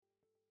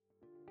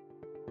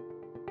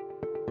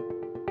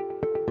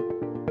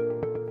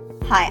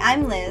Hi,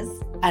 I'm Liz.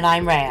 And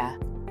I'm Rhea.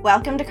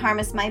 Welcome to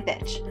Karma's My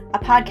Bitch, a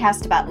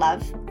podcast about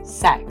love,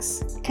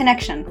 sex,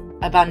 connection,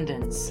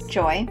 abundance,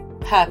 joy,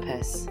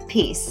 purpose,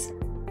 peace,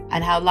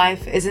 and how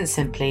life isn't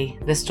simply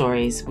the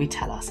stories we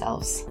tell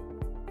ourselves.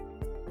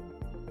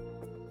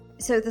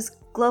 So this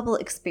global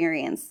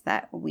experience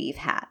that we've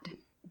had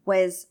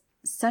was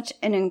such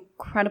an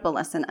incredible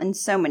lesson in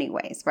so many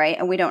ways, right?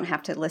 And we don't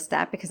have to list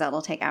that because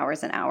that'll take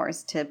hours and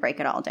hours to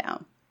break it all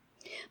down.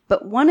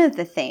 But one of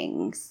the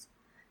things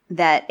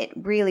that it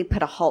really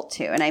put a halt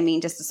to, and I mean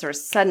just a sort of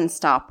sudden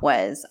stop,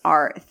 was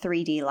our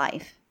 3D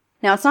life.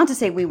 Now, it's not to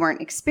say we weren't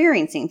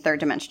experiencing third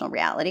dimensional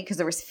reality, because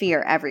there was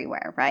fear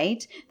everywhere,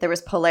 right? There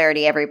was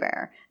polarity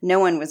everywhere. No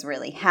one was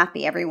really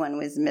happy. Everyone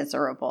was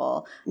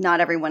miserable.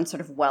 Not everyone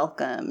sort of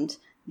welcomed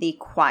the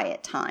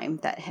quiet time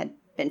that had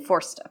been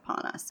forced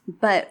upon us.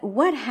 But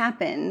what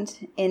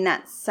happened in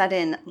that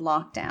sudden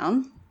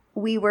lockdown,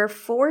 we were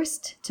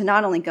forced to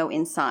not only go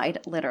inside,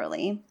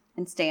 literally,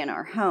 and stay in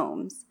our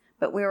homes,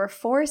 but we were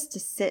forced to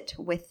sit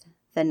with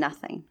the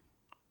nothing.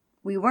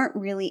 We weren't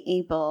really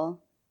able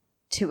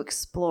to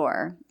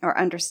explore or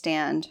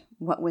understand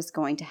what was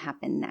going to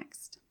happen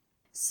next.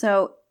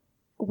 So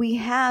we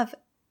have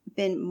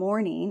been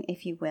mourning,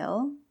 if you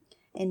will,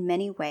 in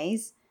many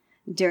ways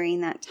during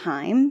that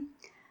time,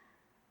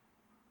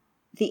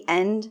 the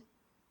end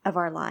of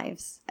our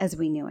lives as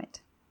we knew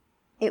it.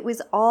 It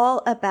was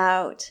all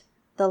about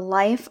the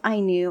life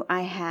I knew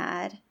I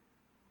had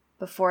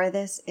before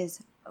this is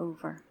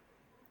over.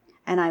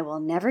 And I will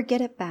never get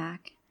it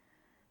back.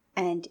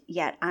 And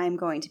yet I'm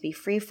going to be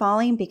free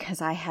falling because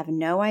I have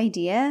no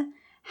idea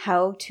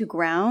how to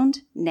ground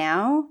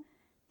now.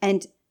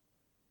 And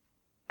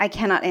I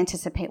cannot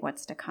anticipate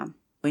what's to come.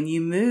 When you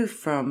move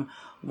from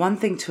one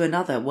thing to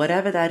another,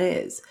 whatever that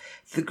is,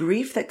 the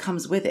grief that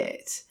comes with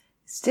it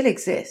still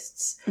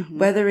exists. Mm-hmm.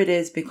 Whether it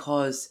is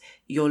because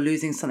you're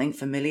losing something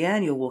familiar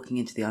and you're walking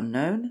into the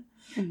unknown,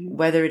 mm-hmm.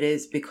 whether it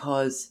is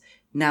because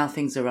now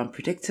things are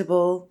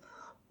unpredictable,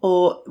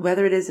 or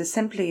whether it is as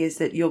simply as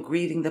that you're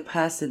grieving the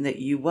person that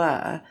you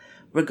were,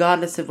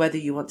 regardless of whether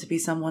you want to be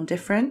someone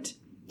different.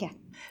 Yeah.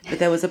 But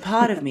there was a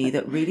part of me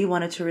that really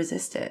wanted to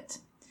resist it.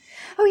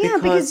 Oh, yeah,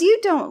 because you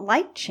don't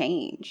like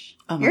change.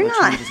 Oh, my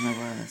God, change is my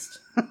worst.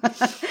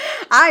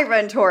 I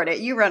run toward it.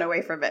 You run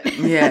away from it.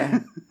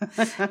 Yeah.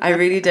 I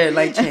really don't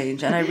like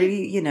change. And I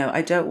really,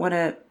 I want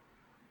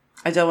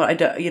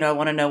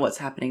to know what's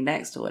happening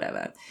next or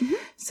whatever. Mm-hmm.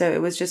 So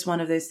it was just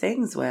one of those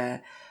things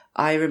where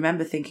I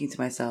remember thinking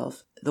to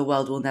myself, the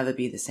world will never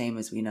be the same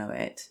as we know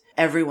it.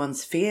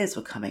 Everyone's fears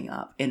were coming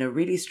up in a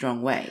really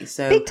strong way.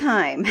 So big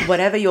time.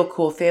 Whatever your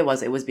core fear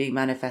was, it was being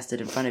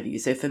manifested in front of you.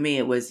 So for me,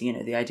 it was,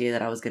 the idea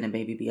that I was going to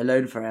maybe be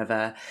alone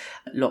forever,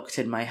 locked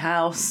in my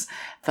house.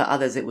 For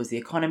others, it was the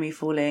economy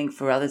falling.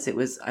 For others, it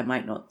was I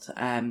might not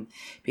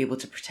be able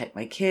to protect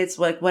my kids.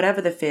 Like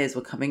whatever the fears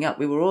were coming up,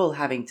 we were all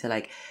having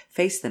to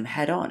face them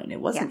head on. And it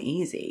wasn't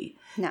easy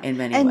in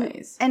many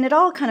ways. And it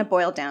all kind of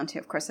boiled down to,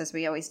 of course, as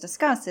we always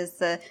discuss, is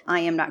the I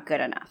am not good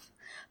enough.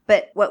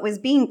 But what was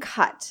being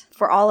cut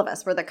for all of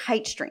us were the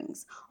kite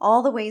strings,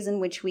 all the ways in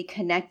which we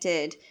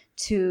connected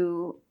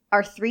to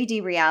our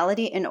 3D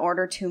reality in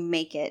order to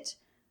make it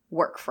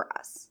work for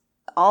us.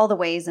 All the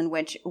ways in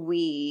which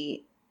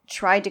we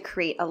tried to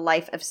create a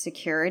life of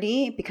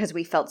security because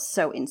we felt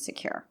so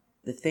insecure.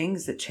 The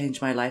things that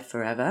changed my life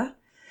forever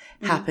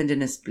happened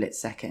in a split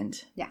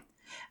second. Yeah.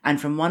 And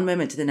from one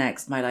moment to the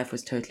next, my life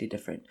was totally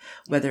different.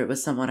 Whether it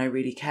was someone I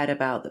really cared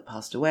about that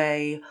passed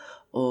away,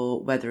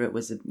 or whether it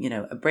was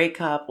a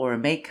breakup or a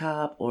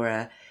makeup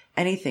or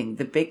anything,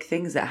 the big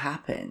things that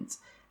happened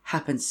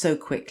so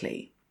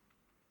quickly.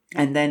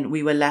 And then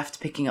we were left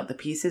picking up the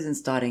pieces and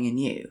starting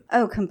anew.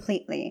 Oh,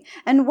 completely.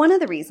 And one of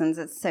the reasons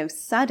it's so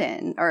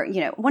sudden, or,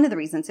 one of the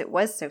reasons it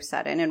was so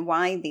sudden and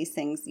why these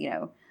things,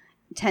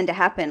 tend to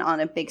happen on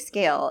a big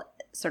scale,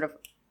 sort of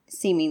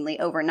seemingly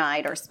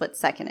overnight or split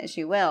second, as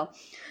you will,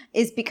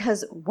 is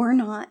because we're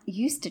not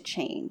used to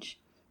change.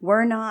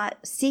 We're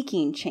not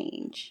seeking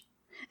change.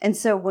 And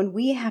so when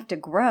we have to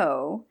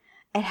grow,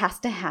 it has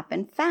to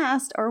happen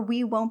fast or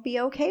we won't be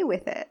okay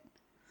with it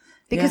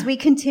because we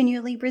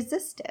continually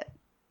resist it.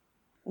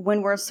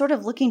 When we're sort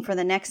of looking for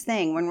the next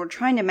thing, when we're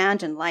trying to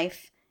imagine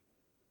life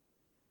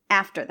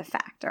after the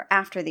fact or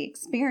after the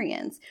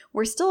experience,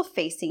 we're still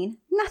facing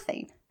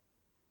nothing.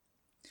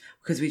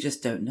 Because we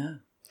just don't know.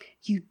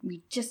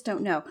 We just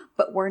don't know.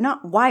 But we're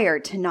not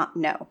wired to not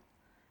know,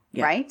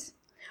 right?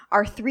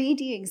 Our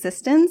 3D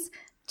existence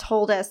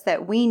told us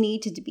that we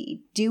needed to be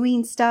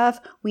doing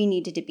stuff. We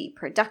needed to be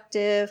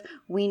productive.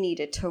 We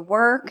needed to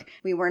work.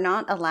 We were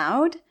not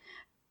allowed,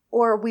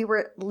 or we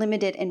were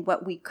limited in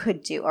what we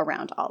could do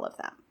around all of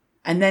that.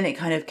 And then it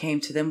kind of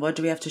came to them, what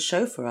do we have to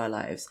show for our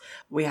lives?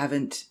 We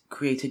haven't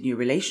created new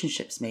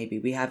relationships, maybe.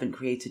 We haven't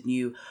created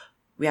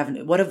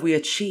what have we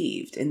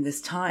achieved in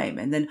this time?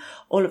 And then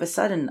all of a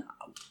sudden,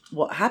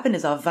 what happened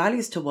is our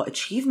values to what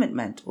achievement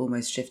meant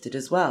almost shifted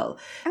as well.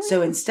 Oh,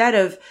 so instead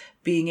of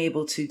being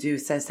able to do,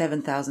 say,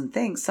 7,000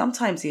 things,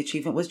 sometimes the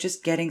achievement was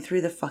just getting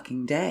through the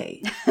fucking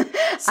day.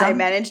 I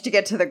managed to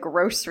get to the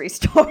grocery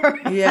store.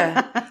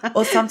 Yeah.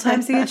 Or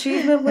sometimes the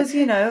achievement was,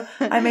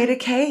 I made a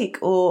cake,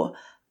 or,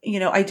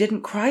 I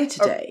didn't cry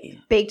today.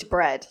 Or baked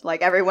bread.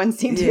 Like everyone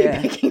seemed to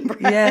be baking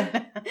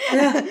bread.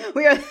 Yeah.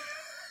 We are...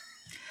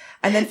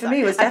 And then for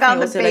me, it was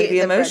definitely also like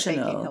the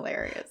emotional.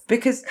 Hilarious.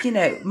 Because,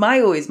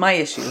 my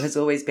issue has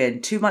always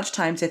been too much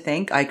time to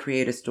think, I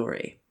create a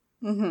story.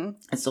 Mm-hmm.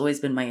 It's always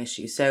been my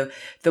issue. So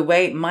the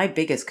way my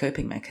biggest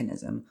coping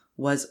mechanism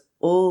was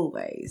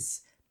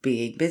always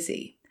being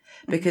busy,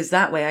 because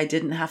that way I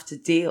didn't have to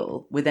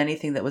deal with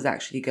anything that was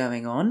actually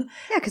going on.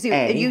 Yeah, because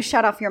you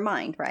shut off your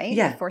mind, right?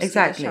 Yeah,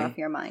 exactly. You to shut off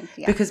your mind.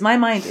 Yeah. Because my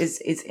mind is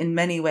in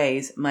many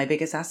ways my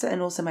biggest asset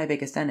and also my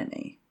biggest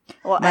enemy.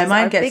 Well, my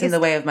mind gets in the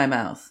way of my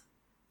mouth.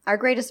 Our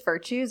greatest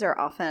virtues are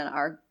often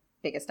our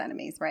biggest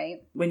enemies,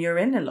 right? When you're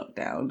in a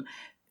lockdown,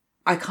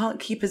 I can't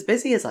keep as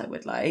busy as I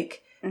would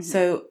like. Mm-hmm.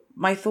 So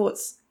my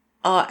thoughts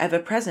are ever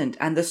present,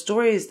 and the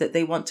stories that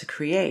they want to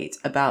create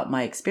about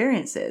my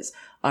experiences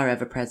are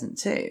ever present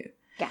too.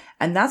 Yeah.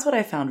 And that's what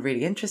I found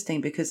really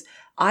interesting, because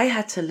I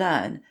had to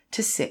learn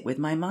to sit with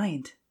my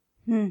mind.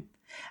 And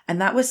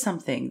that was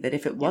something that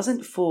if it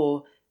wasn't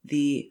for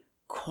the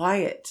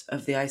quiet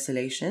of the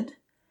isolation,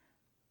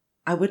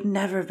 I would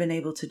never have been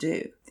able to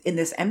do. In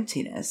this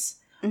emptiness,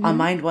 our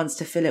mind wants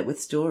to fill it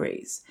with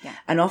stories. Yeah.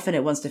 And often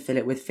it wants to fill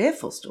it with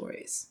fearful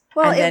stories.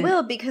 Well, it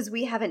will, because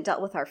we haven't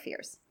dealt with our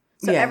fears.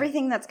 So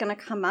everything that's going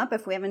to come up,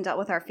 if we haven't dealt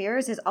with our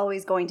fears, is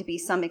always going to be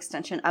some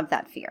extension of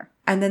that fear.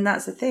 And then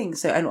that's the thing.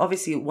 So, and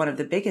obviously one of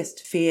the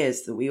biggest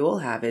fears that we all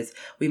have is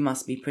we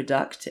must be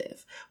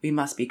productive. We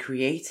must be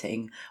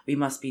creating. We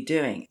must be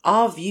doing.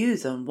 Our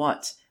views on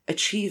what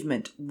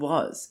achievement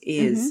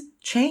is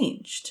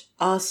changed.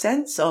 Our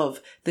sense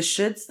of the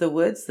shoulds, the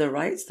woulds, the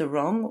rights, the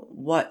wrong,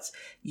 what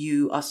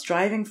you are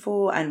striving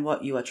for and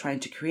what you are trying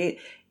to create,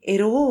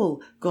 it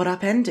all got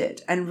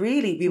upended. And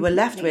really we were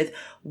left with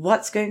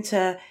what's going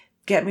to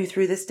get me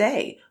through this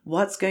day?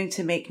 What's going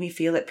to make me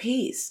feel at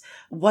peace?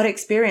 What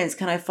experience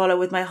can I follow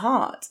with my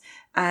heart?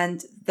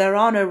 And there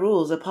are no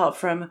rules apart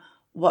from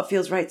what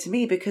feels right to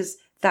me, because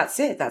that's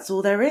it. That's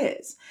all there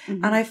is.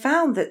 And I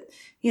found that,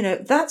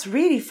 that's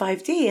really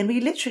 5D, and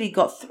we literally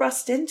got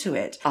thrust into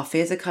it. Our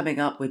fears are coming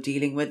up. We're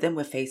dealing with them.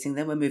 We're facing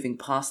them. We're moving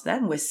past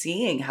them. We're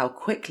seeing how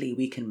quickly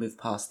we can move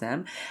past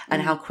them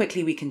and how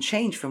quickly we can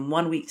change from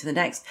one week to the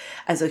next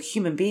as a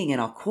human being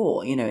in our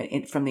core,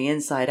 from the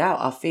inside out.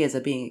 Our fears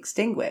are being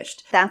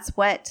extinguished. That's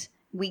what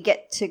we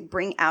get to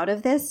bring out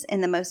of this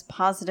in the most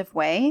positive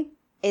way,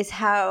 is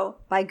how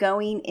by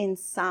going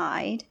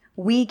inside,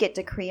 we get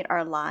to create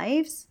our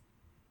lives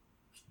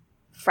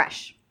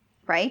fresh,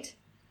 right?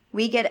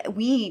 We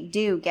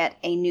do get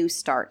a new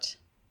start.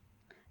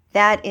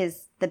 That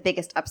is the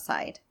biggest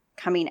upside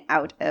coming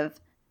out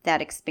of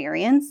that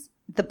experience,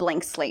 the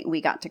blank slate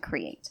we got to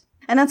create.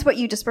 And that's what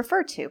you just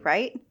referred to,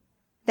 right?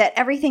 That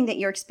everything that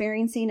you're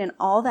experiencing and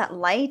all that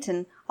light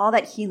and all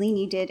that healing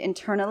you did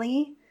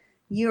internally,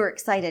 you're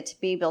excited to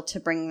be able to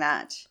bring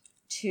that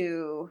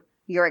to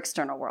your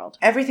external world.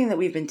 Everything that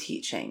we've been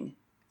teaching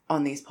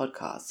on these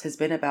podcasts has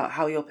been about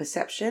how your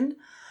perception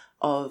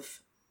of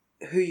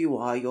who you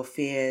are, your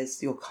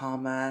fears, your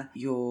karma,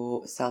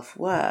 your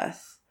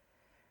self-worth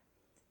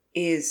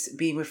is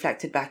being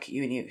reflected back at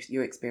you in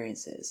your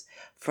experiences.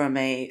 From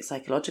a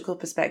psychological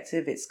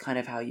perspective, it's kind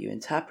of how you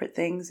interpret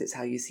things. It's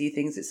how you see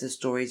things. It's the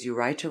stories you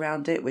write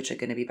around it, which are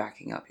going to be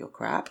backing up your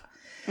crap.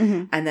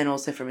 And then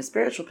also from a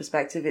spiritual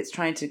perspective, it's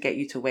trying to get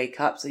you to wake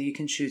up so you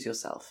can choose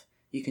yourself.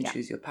 You can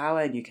choose your power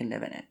and you can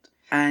live in it.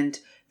 And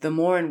the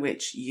more in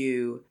which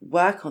you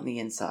work on the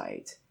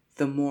inside,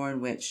 the more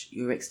in which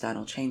your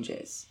external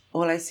changes.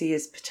 All I see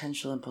is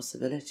potential and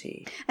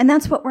possibility. And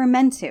that's what we're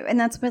meant to. And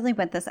that's really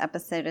what this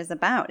episode is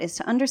about, is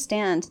to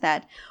understand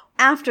that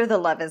after the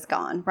love is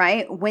gone,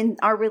 right? When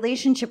our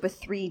relationship with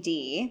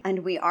 3D and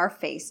we are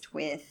faced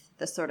with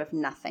the sort of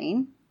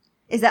nothing,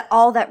 is that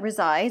all that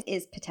resides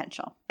is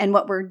potential. And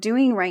what we're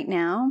doing right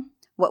now,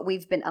 what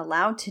we've been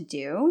allowed to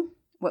do,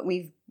 what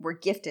we're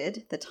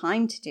gifted the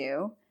time to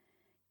do,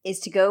 is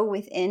to go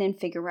within and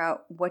figure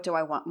out, what do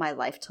I want my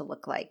life to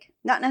look like?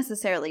 Not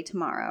necessarily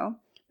tomorrow,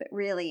 but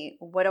really,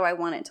 what do I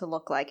want it to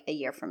look like a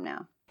year from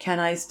now? Can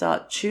I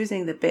start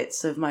choosing the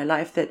bits of my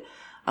life that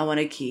I want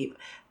to keep,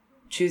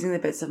 choosing the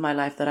bits of my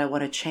life that I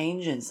want to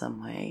change in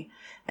some way,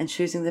 and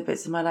choosing the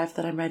bits of my life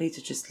that I'm ready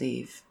to just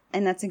leave?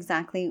 And that's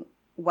exactly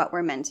what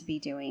we're meant to be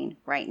doing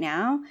right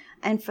now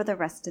and for the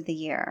rest of the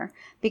year.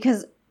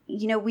 Because,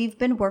 we've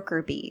been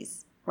worker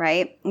bees,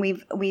 right?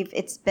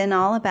 It's been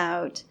all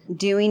about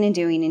doing and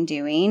doing and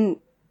doing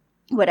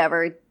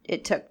whatever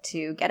it took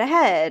to get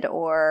ahead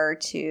or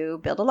to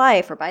build a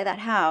life or buy that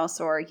house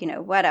or,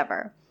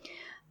 whatever.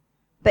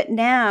 But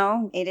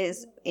now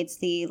it's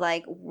the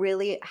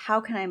really,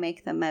 how can I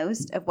make the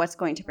most of what's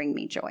going to bring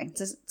me joy?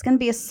 It's going to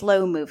be a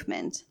slow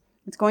movement.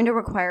 It's going to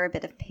require a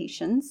bit of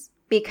patience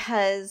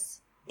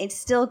because it's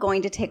still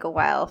going to take a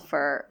while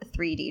for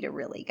 3D to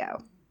really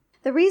go.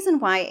 The reason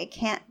why it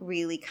can't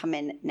really come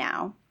in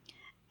now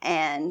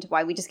and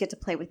why we just get to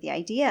play with the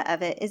idea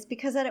of it is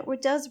because that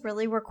it does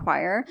really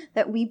require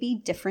that we be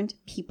different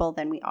people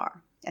than we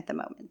are. at the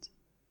moment.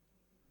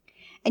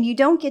 And you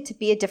don't get to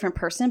be a different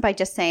person by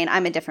just saying,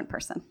 I'm a different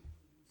person.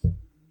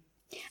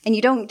 And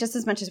you don't, just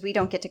as much as we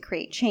don't get to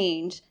create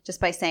change just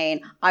by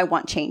saying, I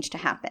want change to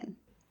happen.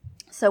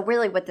 So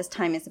really what this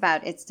time is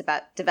about, it's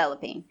about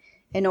developing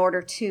in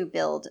order to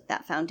build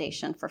that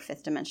foundation for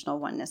fifth dimensional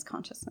oneness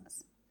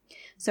consciousness.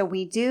 So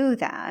we do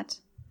that,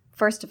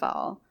 first of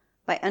all,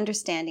 by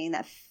understanding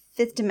that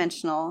fifth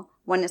dimensional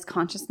oneness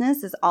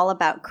consciousness is all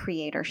about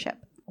creatorship.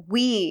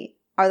 We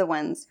are the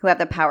ones who have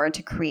the power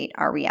to create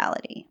our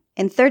reality.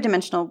 In third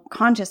dimensional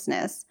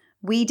consciousness,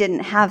 we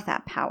didn't have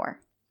that power.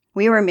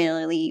 We were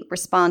merely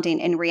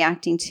responding and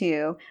reacting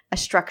to a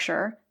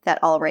structure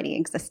that already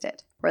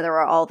existed, where there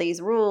were all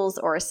these rules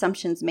or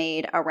assumptions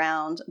made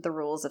around the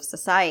rules of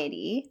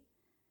society,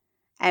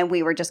 and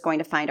we were just going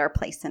to find our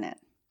place in it.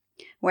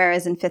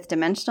 Whereas in fifth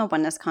dimensional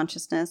oneness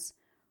consciousness,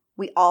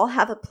 we all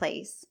have a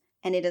place,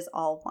 and it is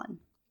all one.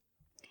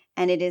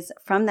 And it is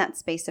from that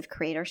space of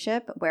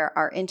creatorship where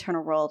our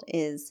internal world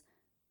is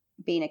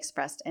being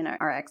expressed in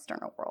our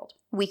external world.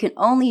 We can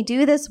only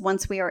do this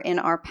once we are in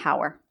our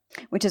power,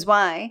 which is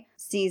why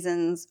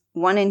seasons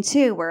 1 and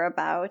 2 were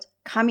about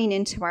coming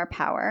into our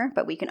power,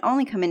 but we can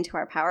only come into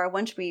our power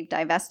once we've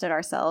divested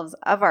ourselves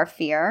of our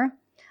fear,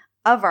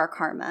 of our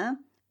karma,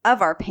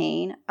 of our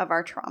pain, of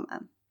our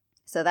trauma.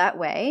 So that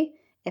way,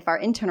 if our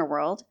internal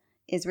world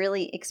is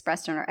really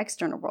expressed in our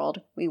external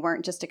world, we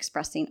weren't just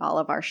expressing all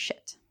of our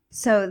shit.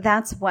 So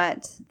that's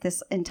what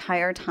this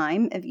entire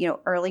time of,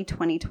 early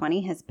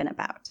 2020 has been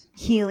about.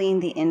 Healing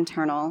the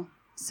internal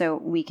so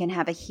we can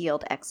have a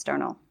healed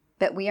external.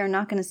 But we are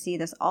not going to see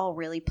this all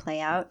really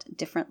play out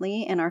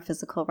differently in our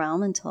physical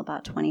realm until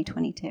about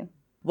 2022.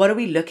 What are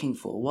we looking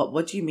for?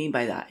 What do you mean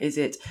by that? Is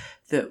it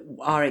that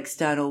our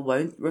external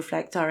won't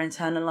reflect our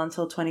internal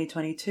until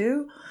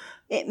 2022?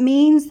 It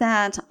means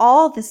that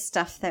all this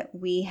stuff that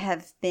we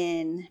have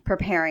been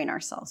preparing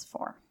ourselves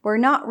for, we're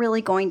not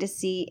really going to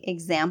see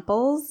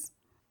examples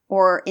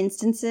or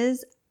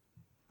instances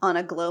on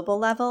a global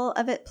level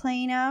of it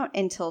playing out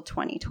until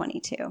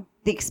 2022.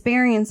 The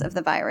experience of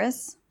the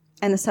virus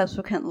and the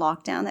subsequent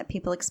lockdown that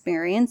people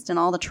experienced and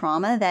all the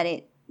trauma that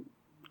it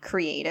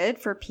created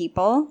for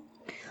people,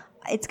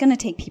 it's going to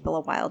take people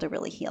a while to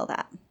really heal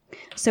that.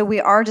 So we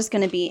are just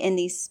going to be in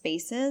these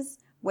spaces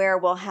where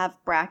we'll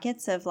have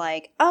brackets of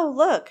like, oh,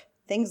 look,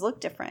 things look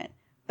different,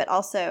 but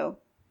also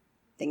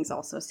things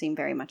also seem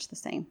very much the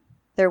same.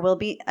 There will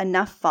be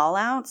enough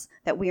fallouts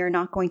that we are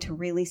not going to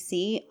really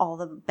see all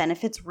the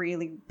benefits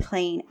really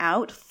playing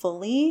out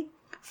fully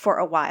for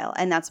a while.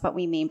 And that's what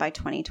we mean by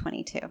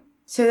 2022.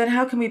 So then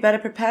how can we better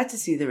prepare to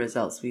see the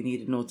results we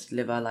need in order to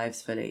live our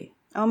lives fully?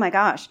 Oh my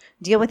gosh,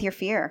 deal with your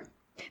fear.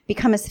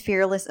 Become as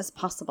fearless as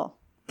possible.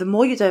 The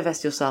more you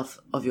divest yourself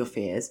of your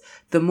fears,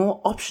 the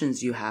more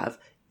options you have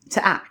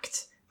to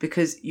act,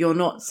 because you're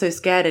not so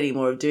scared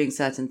anymore of doing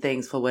certain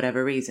things for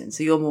whatever reason.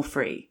 So you're more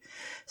free.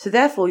 So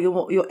therefore,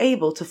 you're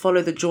able to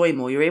follow the joy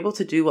more. You're able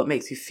to do what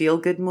makes you feel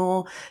good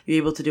more. You're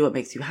able to do what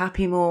makes you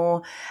happy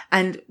more.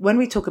 And when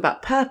we talk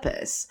about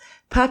purpose,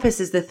 purpose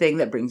is the thing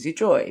that brings you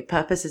joy.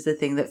 Purpose is the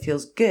thing that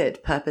feels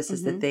good. Purpose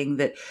is the thing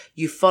that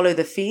you follow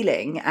the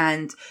feeling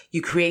and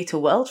you create a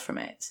world from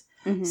it.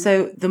 Mm-hmm.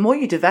 So the more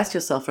you divest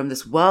yourself from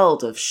this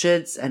world of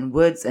shoulds and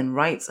woulds and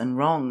rights and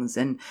wrongs,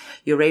 and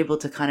you're able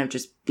to kind of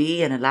just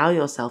be and allow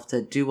yourself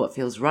to do what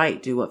feels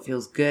right, do what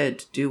feels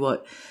good, do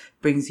what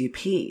brings you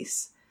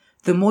peace,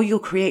 the more you'll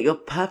create your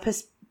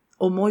purpose,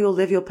 or more you'll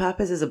live your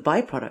purpose as a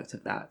byproduct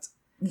of that.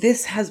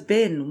 This has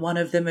been one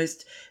of the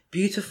most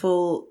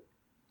beautiful,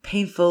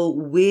 painful,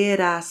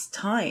 weird-ass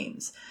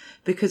times,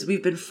 because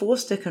we've been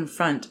forced to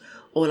confront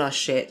all our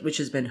shit, which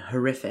has been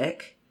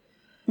horrific,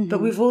 but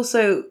we've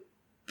also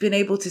been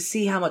able to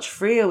see how much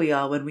freer we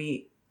are when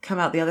we come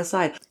out the other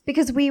side.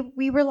 Because we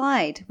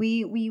relied.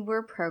 We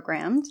were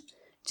programmed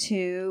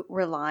to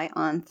rely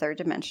on third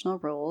dimensional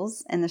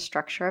rules and the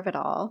structure of it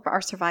all for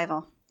our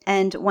survival.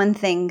 And one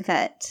thing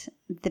that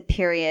the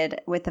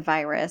period with the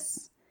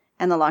virus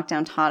and the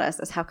lockdown taught us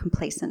is how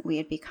complacent we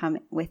had become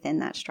within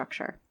that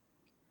structure.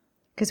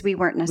 Because we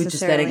weren't necessarily... We're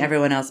just letting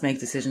everyone else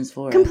make decisions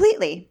for us.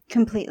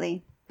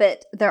 Completely.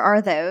 But there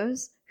are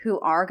those who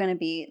are going to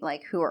be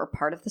like, who are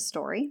part of the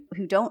story,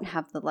 who don't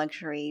have the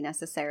luxury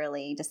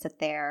necessarily to sit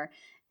there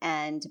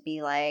and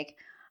be like,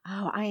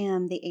 oh, I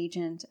am the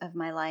agent of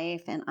my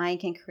life and I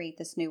can create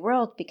this new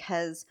world,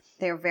 because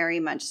they're very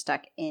much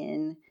stuck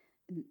in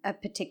a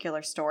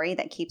particular story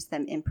that keeps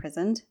them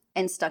imprisoned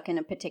and stuck in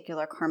a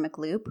particular karmic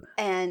loop.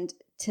 And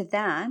to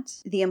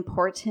that, the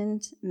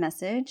important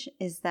message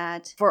is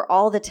that for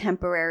all the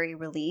temporary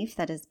relief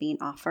that is being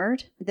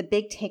offered, the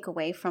big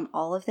takeaway from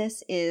all of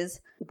this is,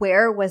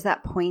 where was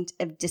that point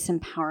of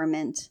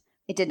disempowerment?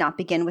 It did not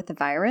begin with the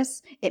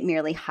virus. It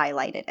merely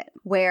highlighted it.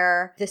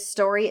 Where the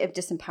story of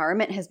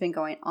disempowerment has been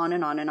going on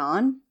and on and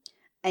on.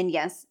 And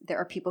yes, there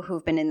are people who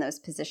have been in those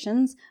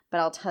positions, but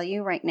I'll tell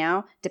you right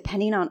now,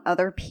 depending on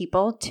other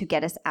people to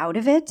get us out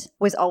of it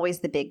was always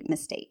the big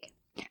mistake.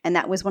 And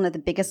that was one of the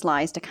biggest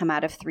lies to come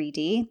out of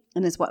 3D,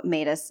 and is what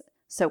made us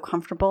so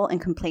comfortable and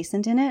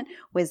complacent in it,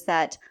 was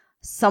that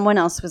someone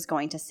else was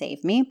going to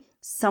save me.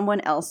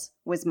 someone else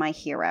was my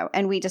hero.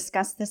 And we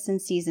discussed this in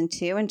season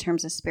 2 in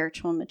terms of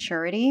spiritual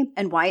maturity,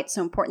 and why it's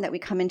so important that we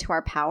come into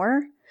our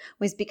power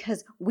was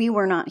because we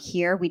were not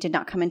here. We did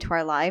not come into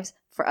our lives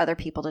for other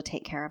people to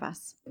take care of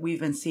us. We've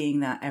been seeing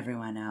that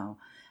everywhere now.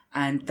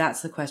 And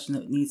that's the question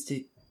that needs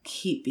to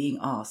keep being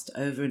asked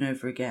over and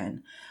over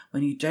again.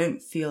 When you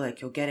don't feel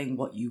like you're getting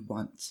what you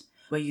want,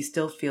 where you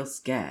still feel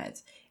scared,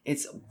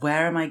 it's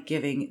where am I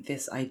giving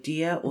this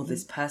idea or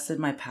this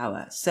person my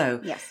power?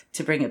 So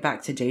to bring it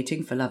back to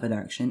dating for love and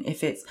action,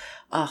 if it's,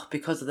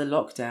 because of the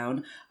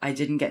lockdown, I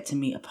didn't get to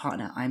meet a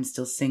partner, I'm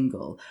still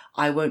single,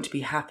 I won't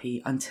be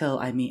happy until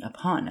I meet a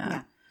partner.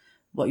 Yeah.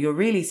 What you're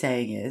really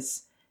saying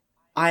is,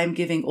 I'm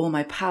giving all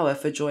my power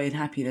for joy and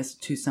happiness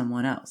to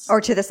someone else. Or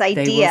to this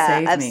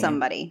idea of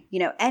somebody. You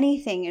know,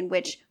 anything in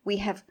which we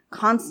have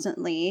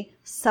constantly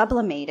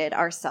sublimated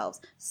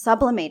ourselves,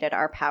 sublimated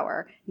our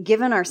power,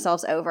 given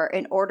ourselves over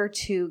in order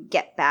to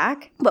get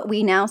back. What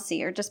we now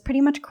see are just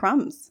pretty much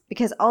crumbs,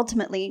 because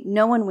ultimately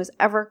no one was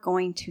ever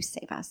going to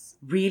save us.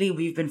 Really,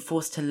 we've been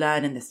forced to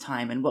learn in this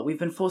time. And what we've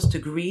been forced to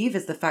grieve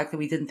is the fact that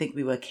we didn't think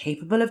we were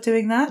capable of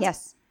doing that.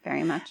 Yes.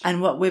 Very much.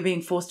 And what we're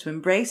being forced to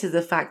embrace is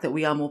the fact that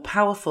we are more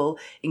powerful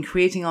in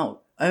creating our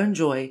own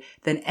joy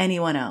than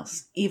anyone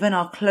else. Even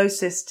our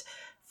closest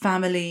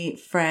family,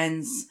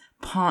 friends,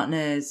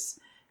 partners,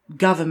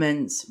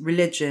 governments,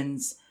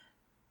 religions,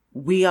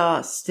 we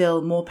are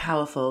still more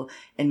powerful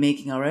in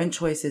making our own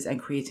choices and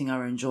creating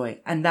our own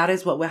joy. And that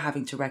is what we're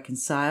having to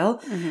reconcile.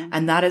 Mm-hmm.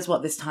 And that is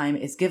what this time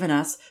is given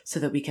us so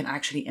that we can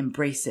actually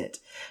embrace it.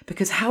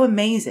 Because how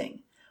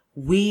amazing.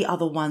 We are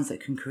the ones that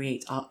can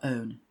create our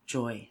own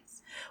joy.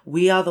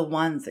 We are the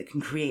ones that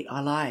can create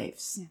our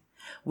lives. Yeah.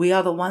 We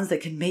are the ones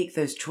that can make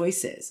those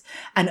choices.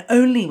 And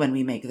only when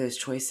we make those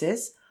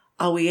choices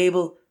are we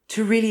able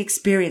to really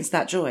experience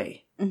that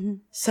joy. Mm-hmm.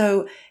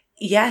 So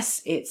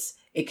yes,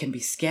 it can be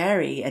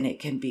scary and it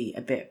can be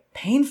a bit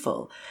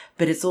painful,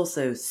 but it's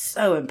also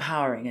so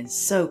empowering and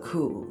so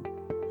cool.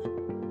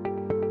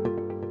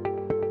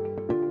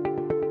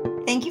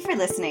 Thank you for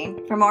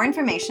listening. For more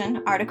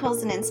information,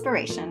 articles, and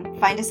inspiration,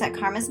 find us at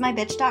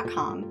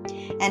karmasmybitch.com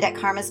and at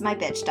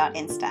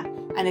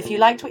karmasmybitch.insta. And if you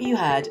liked what you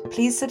heard,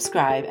 please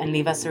subscribe and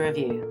leave us a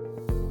review.